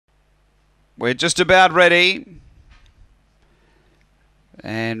We're just about ready.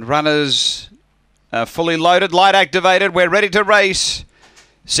 And runners are fully loaded, light activated. We're ready to race.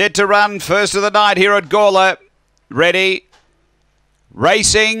 Set to run, first of the night here at Gawler. Ready.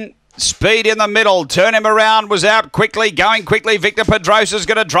 Racing. Speed in the middle. Turn him around. Was out quickly. Going quickly. Victor Pedrosa's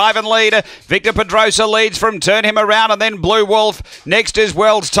going to drive and lead. Victor Pedrosa leads from Turn Him Around and then Blue Wolf. Next is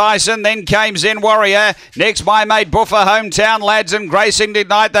Wells Tyson. Then came Zen Warrior. Next, My Mate Buffer, Hometown Lads and Gracing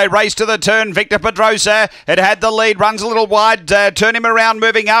Ignite. They race to the turn. Victor Pedrosa. It had the lead. Runs a little wide. Turn Him Around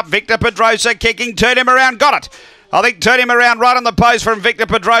moving up. Victor Pedrosa kicking. Turn Him Around. Got it. I think Turn Him Around right on the post from Victor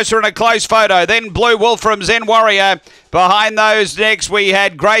Pedrosa in a close photo. Then Blue Wolf from Zen Warrior. Behind those next we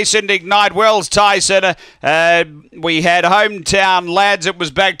had Grace and Ignite, Wells Tyson. We had Hometown Lads. It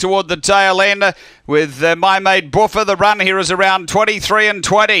was back toward the tail end with My Mate Buffer. The run here is around 23 and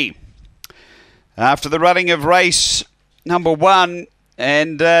 20. After the running of race number 1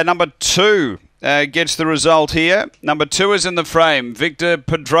 and number 2 gets the result here. Number 2 is in the frame, Victor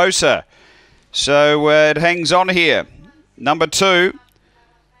Pedrosa. So it hangs on here. Number 2,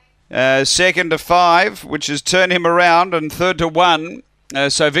 second to 5, which is Turn Him Around, and third to 1.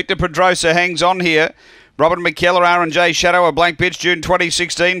 So Victor Pedrosa hangs on here. Robin McKellar, R&J Shadow, a blank pitch, June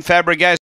 2016. Fabregas.